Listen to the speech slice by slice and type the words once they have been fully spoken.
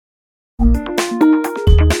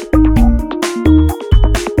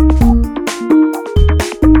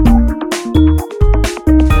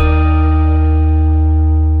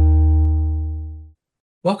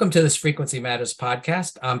Welcome to this Frequency Matters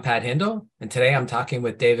podcast. I'm Pat Hindle, and today I'm talking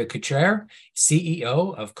with David Cutrer,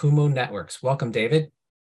 CEO of Kumu Networks. Welcome, David.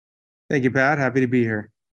 Thank you, Pat. Happy to be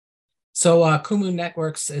here. So Kumu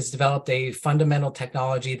Networks has developed a fundamental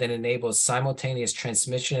technology that enables simultaneous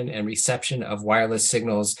transmission and reception of wireless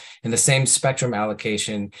signals in the same spectrum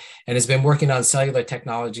allocation, and has been working on cellular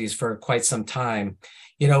technologies for quite some time.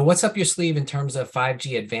 What's up your sleeve in terms of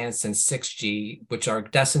 5G Advanced and 6G, which are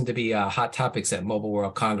destined to be hot topics at Mobile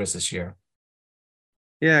World Congress this year?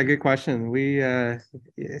 Yeah, good question. And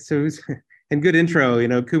good intro.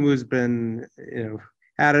 Kumu's been,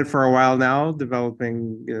 at it for a while now,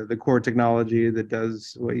 developing the core technology that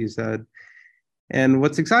does what you said. And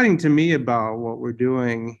what's exciting to me about what we're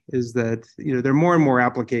doing is that there are more and more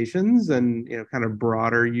applications and kind of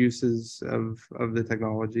broader uses of the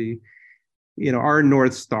technology. Our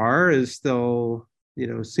North Star is still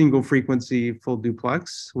single frequency full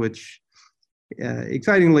duplex, which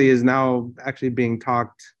excitingly is now actually being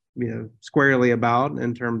talked squarely about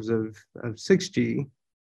in terms of 6G.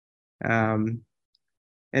 And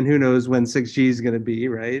who knows when 6G is going to be,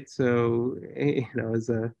 right? So, as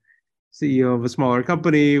a CEO of a smaller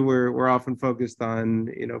company, we're often focused on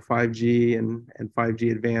 5G and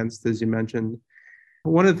 5G Advanced, as you mentioned.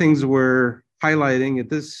 One of the things we're highlighting at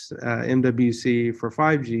this MWC for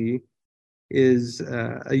 5G is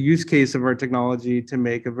a use case of our technology to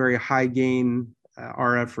make a very high gain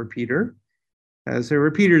RF repeater. So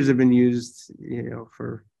repeaters have been used,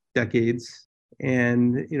 for decades.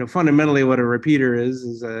 And fundamentally, what a repeater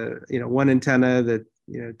is a one antenna that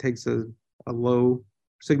takes a low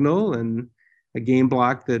signal and a gain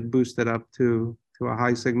block that boosts it up to a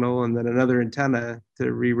high signal, and then another antenna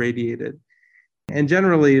to re-radiate it. And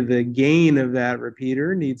generally, the gain of that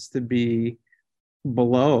repeater needs to be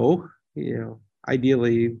below,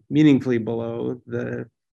 ideally meaningfully below the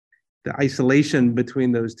isolation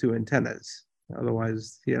between those two antennas.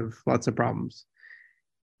 Otherwise, you have lots of problems.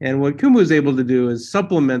 And what Kumu is able to do is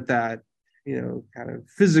supplement that, kind of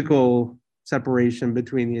physical separation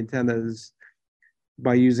between the antennas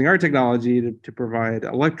by using our technology to provide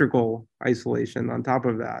electrical isolation on top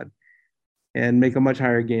of that and make a much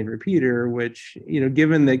higher gain repeater, which,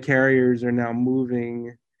 given that carriers are now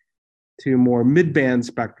moving to more mid-band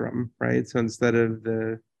spectrum, right? So instead of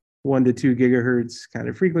the 1 to 2 gigahertz kind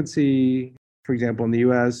of frequency, for example, in the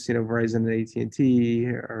US, Verizon and AT&T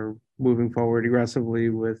are moving forward aggressively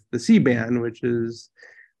with the C-band, which is,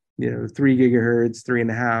 3 gigahertz,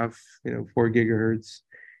 3.5, 4 gigahertz.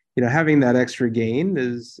 Having that extra gain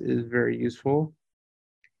is very useful.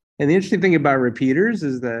 And the interesting thing about repeaters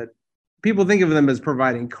is that people think of them as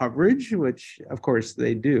providing coverage, which of course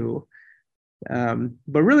they do.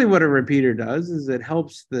 But really what a repeater does is it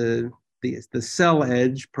helps the cell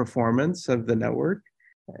edge performance of the network.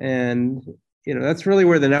 And that's really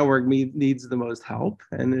where the network needs the most help.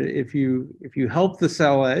 And if you help the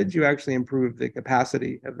cell edge, you actually improve the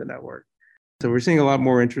capacity of the network. So we're seeing a lot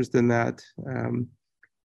more interest in that. And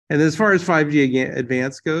as far as 5G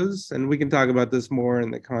Advanced goes, and we can talk about this more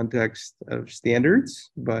in the context of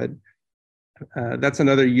standards, but that's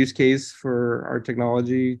another use case for our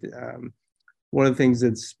technology. One of the things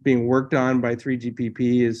that's being worked on by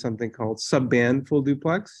 3GPP is something called subband full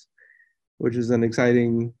duplex, which is an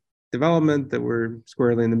exciting development that we're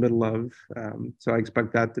squarely in the middle of. So I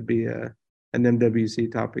expect that to be an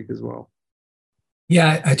MWC topic as well.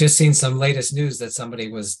 Yeah, I just seen some latest news that somebody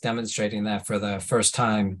was demonstrating that for the first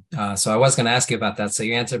time. So I was going to ask you about that. So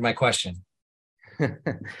you answered my question.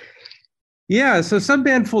 Yeah, so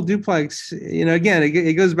subband full duplex, again,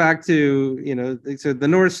 it goes back to, so the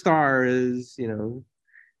North Star is,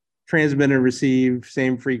 transmit and receive,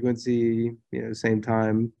 same frequency, same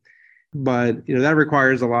time. But, that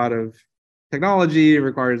requires a lot of technology, it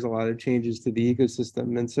requires a lot of changes to the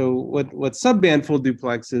ecosystem. And so what subband full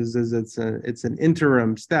duplex is it's an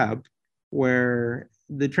interim step where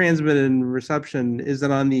the transmit and reception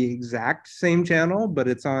isn't on the exact same channel, but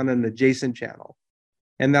it's on an adjacent channel.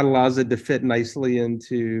 And that allows it to fit nicely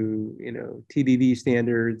into, TDD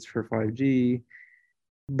standards for 5G,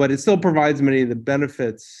 but it still provides many of the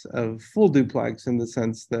benefits of full duplex in the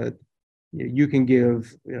sense that you can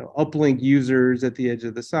give, uplink users at the edge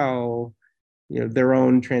of the cell, their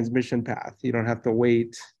own transmission path. You don't have to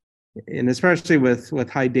wait. And especially with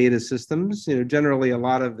high data systems, generally a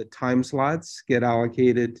lot of the time slots get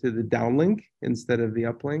allocated to the downlink instead of the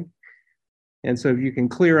uplink. And so if you can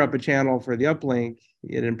clear up a channel for the uplink,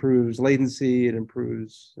 it improves latency, it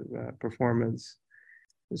improves performance.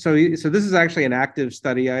 So this is actually an active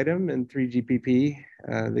study item in 3GPP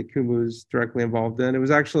that Kumu is directly involved in. It was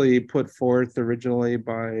actually put forth originally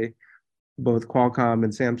by both Qualcomm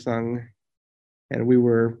and Samsung And we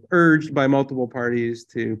were urged by multiple parties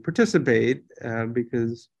to participate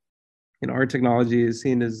because our technology is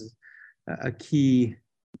seen as a key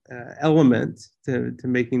element to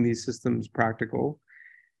making these systems practical.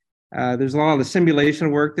 There's a lot of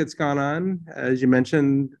simulation work that's gone on. As you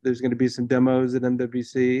mentioned, there's going to be some demos at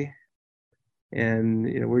MWC.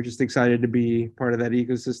 And we're just excited to be part of that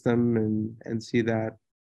ecosystem and see that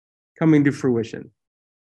coming to fruition.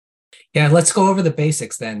 Yeah, let's go over the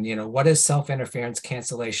basics then. What is self-interference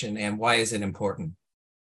cancellation and why is it important?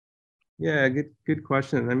 Yeah, good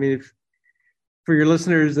question. I mean, for your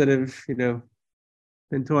listeners that have,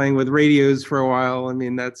 been toying with radios for a while, I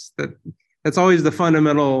mean, that's always the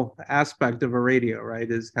fundamental aspect of a radio, right?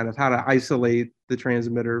 Is kind of how to isolate the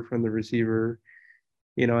transmitter from the receiver.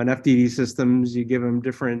 In FDD systems, you give them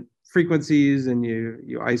different frequencies and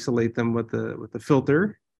you isolate them with the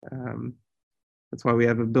filter. That's why we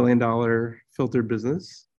have $1 billion filter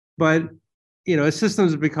business. But as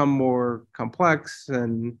systems become more complex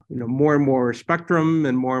and more spectrum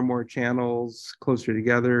and more channels closer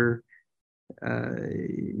together,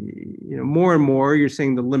 more and more you're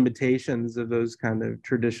seeing the limitations of those kind of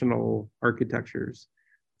traditional architectures.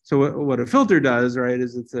 So what a filter does, right,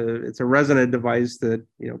 is it's a resonant device that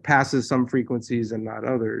passes some frequencies and not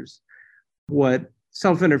others. What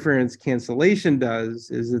self-interference cancellation does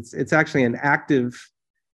is it's actually an active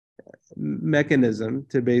mechanism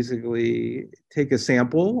to basically take a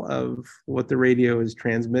sample of what the radio is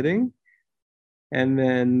transmitting. And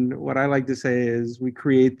then what I like to say is we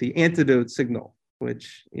create the antidote signal,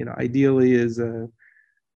 which ideally is the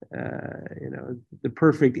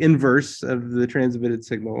perfect inverse of the transmitted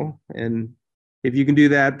signal. And if you can do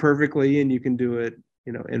that perfectly and you can do it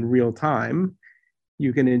in real time,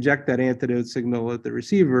 you can inject that antidote signal at the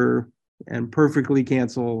receiver and perfectly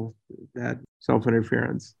cancel that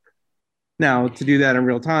self-interference. Now, to do that in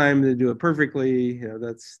real time, to do it perfectly,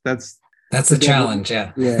 that's a challenge.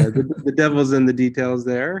 Yeah. Yeah, the devil's in the details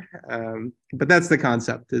there. But that's the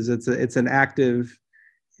concept. Is it's an active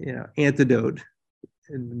antidote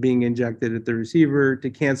being injected at the receiver to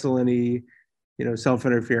cancel any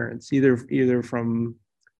self-interference, either from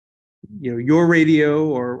your radio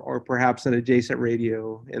or perhaps an adjacent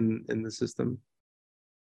radio in the system.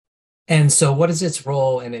 And so what is its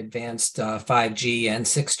role in advanced 5G and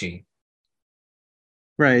 6G?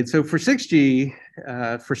 Right. So for 6G,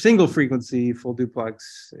 for single frequency full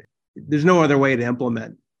duplex, there's no other way to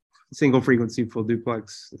implement single frequency full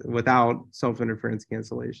duplex without self-interference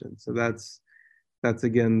cancellation. So that's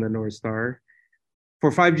again the North Star.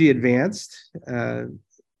 For 5G advanced,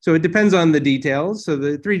 so it depends on the details. So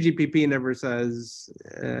the 3GPP never says,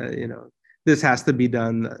 this has to be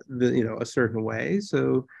done, a certain way.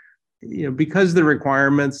 So, because the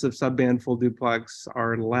requirements of subband full duplex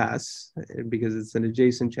are less, because it's an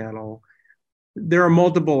adjacent channel, there are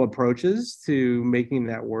multiple approaches to making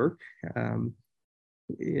that work.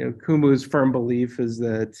 Qumu's firm belief is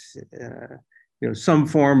that, some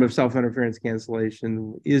form of self-interference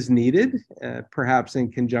cancellation is needed, perhaps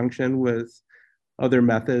in conjunction with other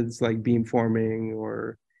methods like beamforming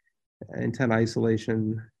or antenna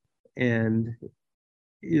isolation. And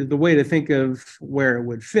the way to think of where it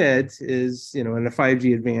would fit is, in a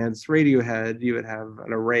 5G advanced radio head, you would have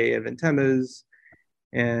an array of antennas,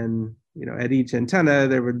 and at each antenna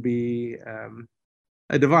there would be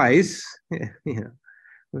a device.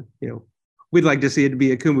 We'd like to see it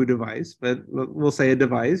be a Qumu device, but we'll say a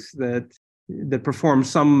device that performs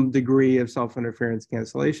some degree of self-interference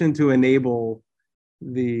cancellation to enable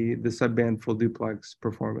the subband full duplex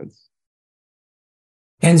performance.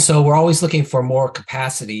 And so we're always looking for more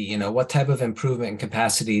capacity. What type of improvement in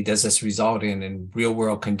capacity does this result in real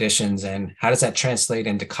world conditions, and how does that translate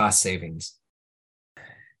into cost savings?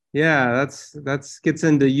 Yeah, that's gets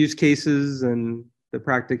into use cases and the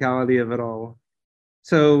practicality of it all.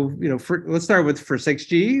 So, let's start with for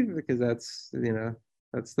 6G, because that's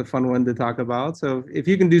the fun one to talk about. So if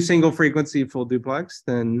you can do single frequency full duplex,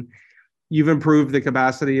 then you've improved the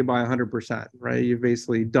capacity by 100%, right? You've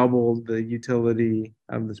basically doubled the utility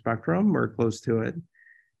of the spectrum or close to it.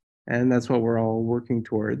 And that's what we're all working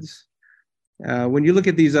towards. When you look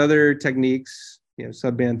at these other techniques,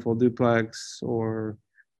 subband full duplex or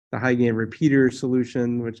the high gain repeater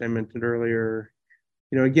solution, which I mentioned earlier,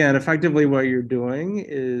 again, effectively what you're doing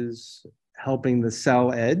is helping the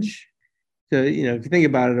cell edge. So, if you think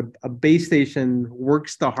about it, a base station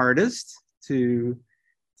works the hardest to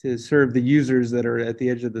serve the users that are at the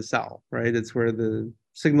edge of the cell, right? It's where the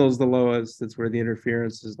signal is the lowest. It's where the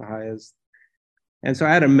interference is the highest. And so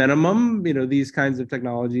at a minimum, these kinds of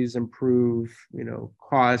technologies improve,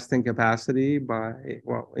 cost and capacity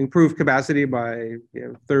improve capacity by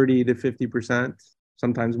 30 to 50%,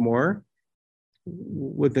 sometimes more,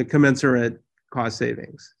 with the commensurate cost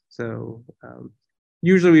savings. So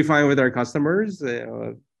usually we find with our customers,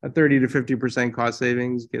 a 30 to 50% cost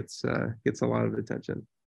savings gets a lot of attention.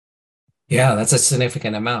 Yeah, that's a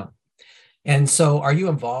significant amount. And so are you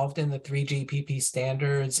involved in the 3GPP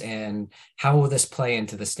standards, and how will this play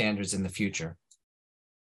into the standards in the future?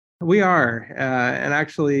 We are, and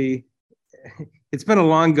actually, it's been a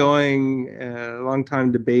long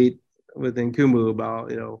time debate within Kumu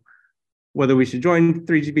about, whether we should join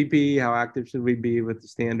 3GPP, how active should we be with the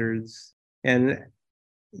standards. And,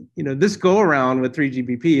 this go around with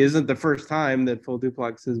 3GPP isn't the first time that full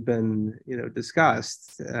duplex has been,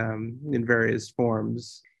 discussed in various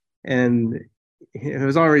forms. And it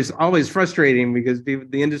was always frustrating because the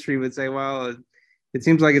industry would say, well, it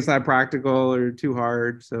seems like it's not practical or too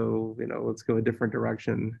hard, so let's go a different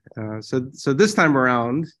direction. So this time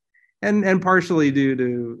around, and partially due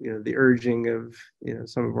to the urging of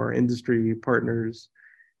some of our industry partners,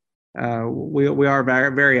 we are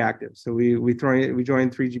very, very active. So we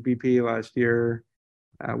joined 3GPP last year.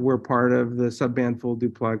 We're part of the subband full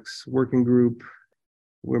duplex working group.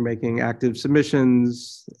 We're making active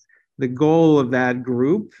submissions. The goal of that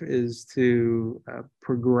group is to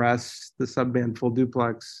progress the subband full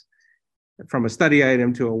duplex from a study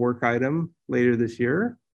item to a work item later this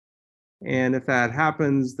year. And if that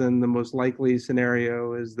happens, then the most likely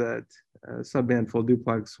scenario is that subband full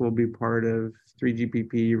duplex will be part of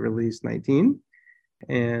 3GPP release 19.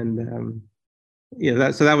 And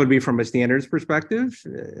so that would be from a standards perspective.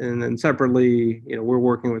 And then separately, we're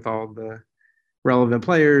working with all the relevant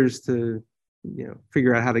players to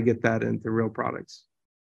figure out how to get that into real products.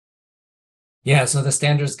 Yeah, so the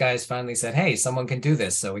standards guys finally said, hey, someone can do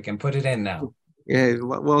this, so we can put it in now. Yeah,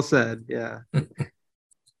 well said. Yeah.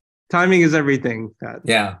 Timing is everything, Pat.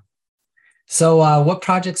 Yeah. So what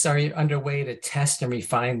projects are you underway to test and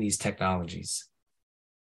refine these technologies?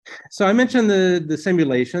 So I mentioned the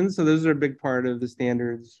simulations. So those are a big part of the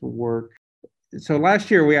standards work. So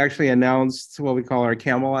last year we actually announced what we call our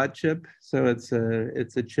Camelot chip. So it's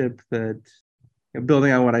a chip that,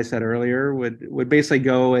 building on what I said earlier, would basically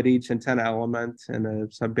go at each antenna element in a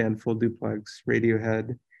subband full duplex radio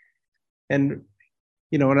head. And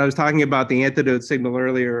when I was talking about the antidote signal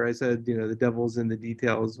earlier, I said the devil's in the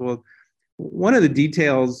details. Well, one of the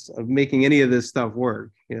details of making any of this stuff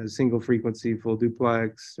work, single frequency full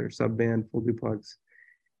duplex or subband full duplex,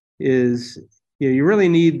 is you really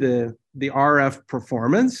need the RF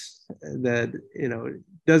performance that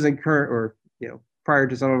doesn't prior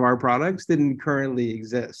to some of our products didn't currently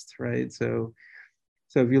exist, right? So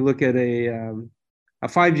if you look at a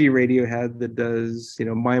 5G radio head that does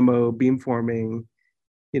MIMO beamforming,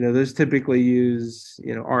 those typically use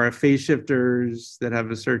RF phase shifters that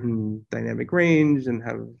have a certain dynamic range and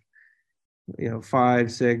have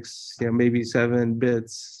 5, 6, maybe 7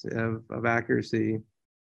 bits of accuracy.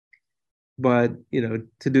 But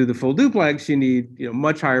to do the full duplex, you need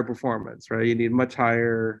much higher performance, right? You need much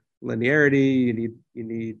higher linearity. You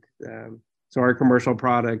need so our commercial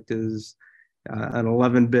product is an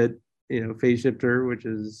 11-bit phase shifter, which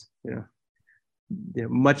is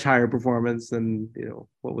much higher performance than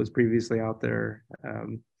what was previously out there.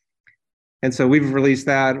 And so we've released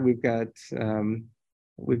that. We've got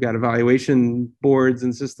evaluation boards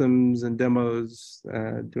and systems and demos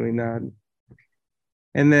doing that.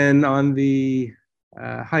 And then on the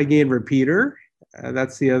high gain repeater,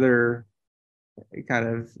 that's the other kind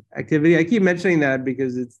of activity. I keep mentioning that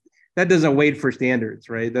because that doesn't wait for standards,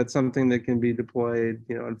 right? That's something that can be deployed,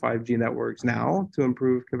 on 5G networks now to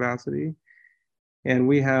improve capacity. And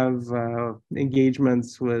we have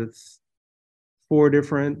engagements with 4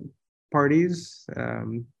 different parties,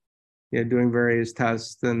 doing various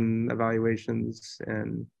tests and evaluations,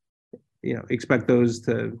 and expect those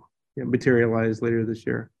to materialize later this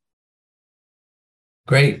year.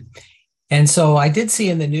 Great. And so I did see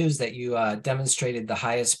in the news that you demonstrated the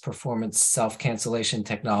highest performance self-cancellation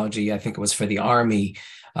technology. I think it was for the Army.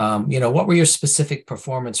 What were your specific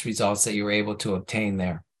performance results that you were able to obtain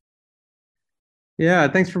there? Yeah,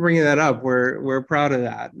 thanks for bringing that up. We're proud of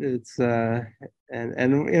that. It's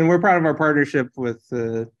and we're proud of our partnership with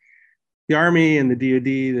the Army and the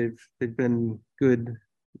DoD. They've been good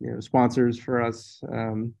sponsors for us.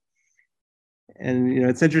 And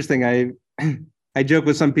it's interesting. I joke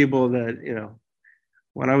with some people that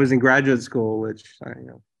when I was in graduate school, which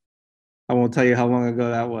I won't tell you how long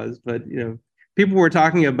ago that was, but people were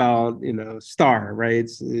talking about STAR, right?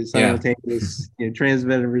 Simultaneous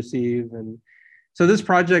transmit and receive, and So this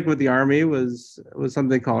project with the Army was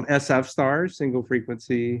something called SF star, single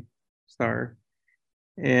frequency star.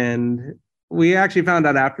 And we actually found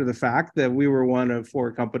out after the fact that we were one of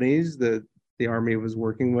 4 companies that the Army was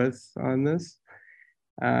working with on this.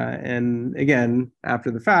 And again,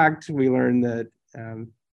 after the fact, we learned that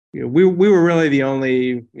we were really the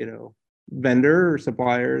only vendor or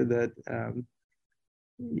supplier that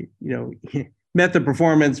met the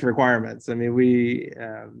performance requirements. I mean,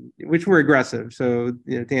 which were aggressive. So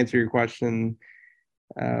to answer your question,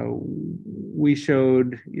 we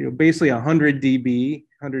showed basically 100 dB,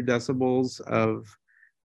 100 decibels of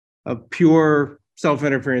pure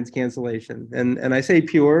self-interference cancellation. And I say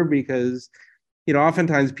pure because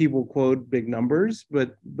oftentimes people quote big numbers,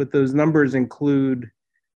 but those numbers include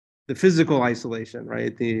the physical isolation,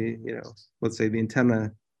 right? Let's say the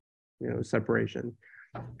antenna separation.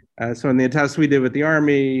 So in the test we did with the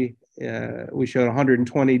Army, we showed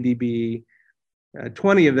 120 dB.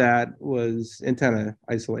 20 of that was antenna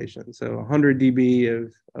isolation. So 100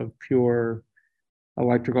 dB of pure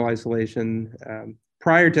electrical isolation.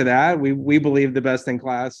 Prior to that, we believe the best in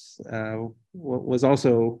class was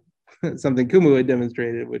also something Kumu had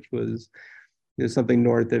demonstrated, which was something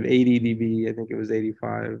north of 80 dB. I think it was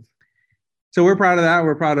 85. So we're proud of that.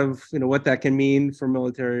 We're proud of what that can mean for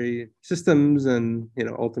military systems and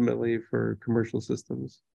ultimately for commercial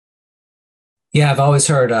systems. Yeah, I've always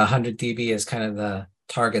heard 100 dB is kind of the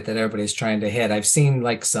target that everybody's trying to hit. I've seen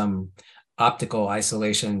like some optical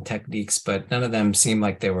isolation techniques, but none of them seem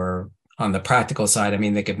like they were on the practical side. I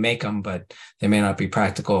mean, they could make them, but they may not be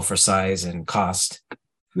practical for size and cost.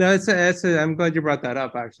 No, I'm glad you brought that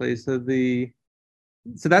up, actually.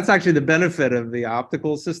 So that's actually the benefit of the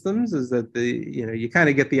optical systems, is that you kind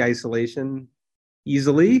of get the isolation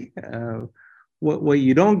easily. What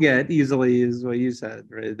you don't get easily is what you said,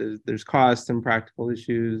 right? There's cost and practical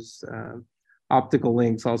issues. Optical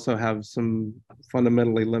links also have some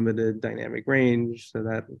fundamentally limited dynamic range, so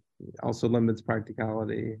that also limits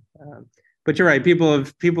practicality. But you're right, people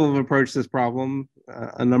have approached this problem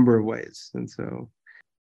a number of ways,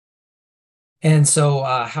 And so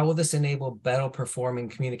how will this enable better performing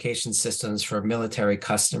communication systems for military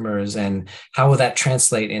customers, and how will that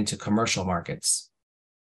translate into commercial markets?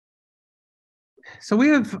 So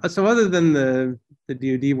other than the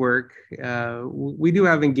DoD work, we do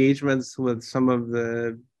have engagements with some of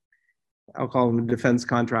the, I'll call them defense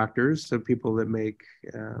contractors, so people that make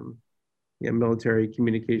military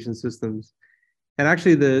communication systems. And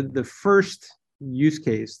actually the first use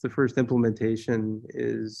case, the first implementation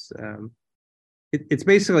is, it's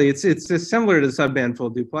basically, it's similar to subband full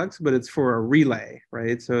duplex, but it's for a relay,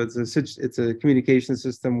 right? So it's a communication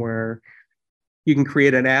system where you can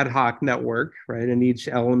create an ad hoc network, right? And each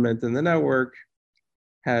element in the network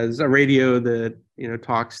has a radio that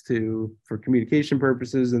talks to for communication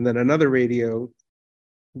purposes, and then another radio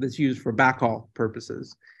that's used for backhaul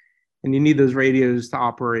purposes. And you need those radios to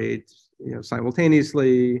operate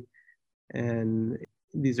simultaneously. And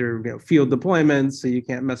these are field deployments, so you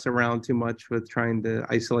can't mess around too much with trying to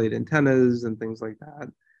isolate antennas and things like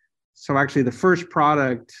that. So actually, the first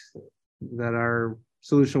product that our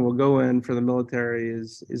solution will go in for the military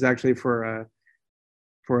is actually for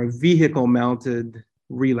a vehicle mounted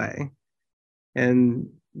relay. And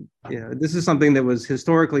this is something that was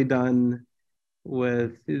historically done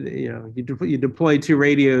with you deploy 2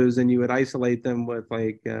 radios and you would isolate them with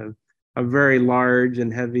like a very large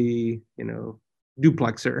and heavy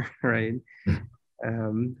duplexer, right?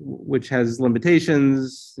 Which has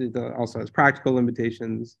limitations. It also has practical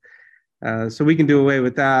limitations. So we can do away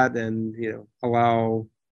with that and allow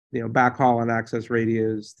backhaul and access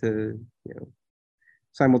radios to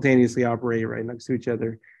simultaneously operate right next to each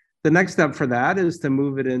other. The next step for that is to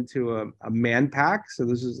move it into a man pack. So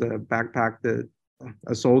this is a backpack that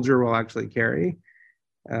a soldier will actually carry.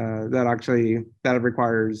 That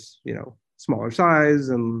requires smaller size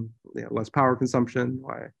and less power consumption,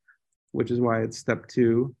 which is why it's step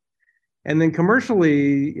 2. And then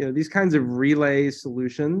commercially, these kinds of relay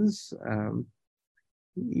solutions,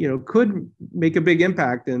 could make a big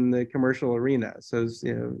impact in the commercial arena. So,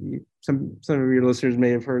 some of your listeners may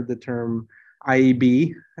have heard the term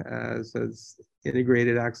IEB, so it's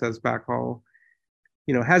integrated access backhaul.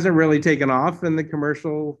 Hasn't really taken off in the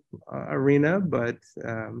commercial arena, but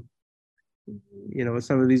with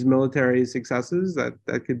some of these military successes, that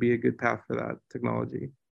could be a good path for that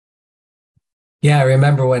technology. Yeah, I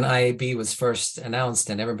remember when IAB was first announced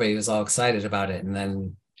and everybody was all excited about it. And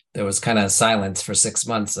then there was kind of silence for 6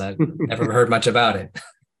 months. I never heard much about it.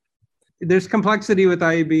 There's complexity with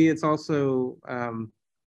IAB. It's also,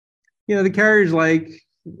 the carriers like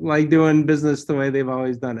like doing business the way they've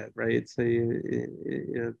always done it, right? So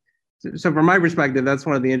so from my perspective, that's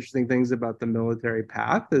one of the interesting things about the military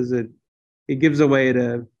path is it gives a way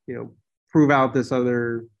to prove out this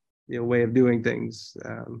other way of doing things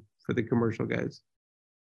for the commercial guys.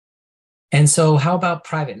 And so how about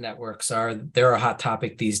private networks? They're a hot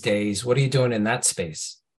topic these days. What are you doing in that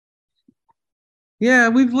space? Yeah,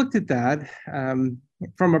 we've looked at that.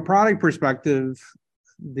 From a product perspective,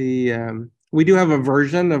 we do have a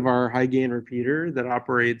version of our high gain repeater that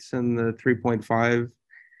operates in the 3.5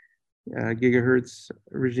 gigahertz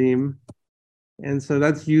regime. And so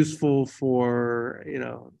that's useful for,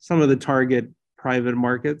 some of the target private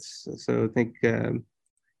markets. So think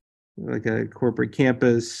like a corporate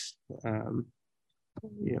campus,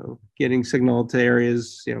 getting signal to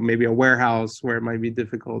areas, maybe a warehouse where it might be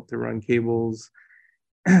difficult to run cables.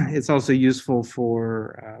 It's also useful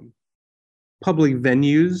for public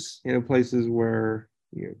venues, places where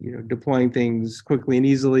deploying things quickly and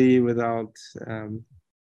easily without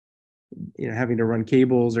having to run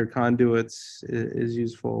cables or conduits is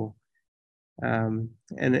useful.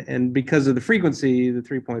 And because of the frequency, the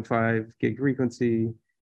 3.5 gig frequency,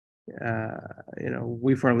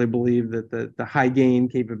 we firmly believe that the high gain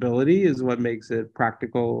capability is what makes it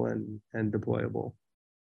practical and deployable.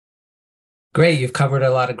 Great, you've covered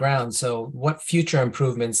a lot of ground. So what future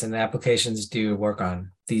improvements and applications do you work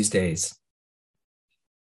on these days?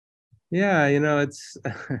 Yeah, it's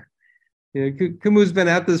Kumu's been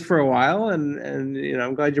at this for a while, and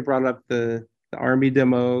I'm glad you brought up the Army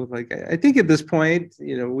demo. Like I think at this point,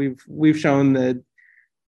 we've shown that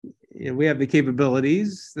we have the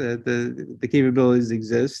capabilities, that the capabilities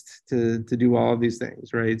exist to do all of these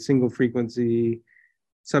things, right? Single frequency,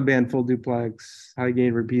 subband full duplex, high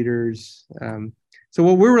gain repeaters. So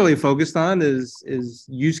what we're really focused on is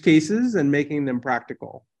use cases and making them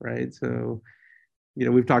practical, right? So,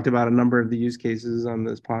 we've talked about a number of the use cases on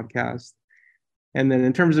this podcast. And then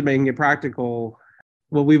in terms of making it practical,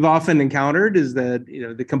 what we've often encountered is that,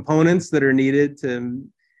 the components that are needed to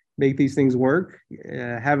make these things work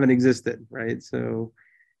haven't existed, right? So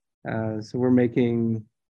we're making,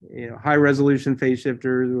 high resolution phase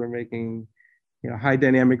shifters, we're making high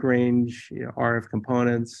dynamic range, RF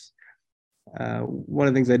components. One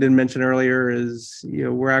of the things I didn't mention earlier is,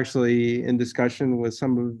 we're actually in discussion with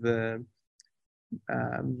some of the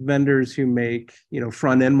vendors who make,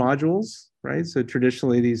 front end modules, right? So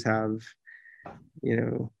traditionally these have,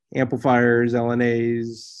 amplifiers,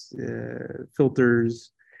 LNAs,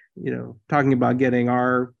 filters, talking about getting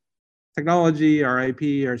our technology, our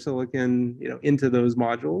IP, our silicon, into those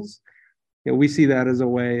modules. We see that as a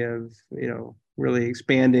way of, really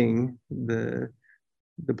expanding the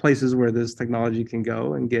places where this technology can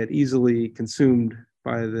go and get easily consumed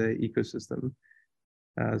by the ecosystem.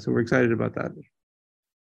 So we're excited about that.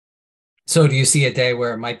 So do you see a day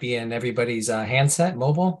where it might be in everybody's handset,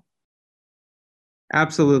 mobile?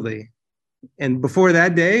 Absolutely. And before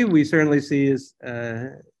that day, we certainly see is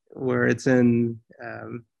where it's in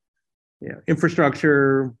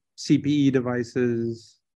infrastructure, CPE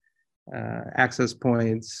devices, access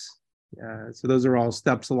points. So those are all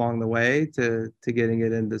steps along the way to getting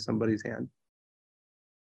it into somebody's hand.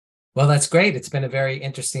 Well, that's great. It's been a very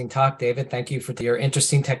interesting talk, David. Thank you for your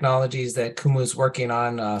interesting technologies that Kumu's working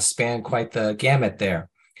on span quite the gamut there.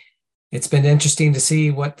 It's been interesting to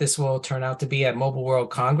see what this will turn out to be at Mobile World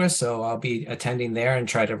Congress. So I'll be attending there and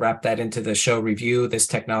try to wrap that into the show review, this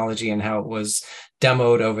technology and how it was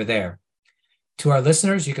demoed over there. To our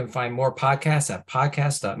listeners, you can find more podcasts at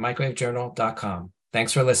podcast.microwavejournal.com.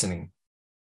 Thanks for listening.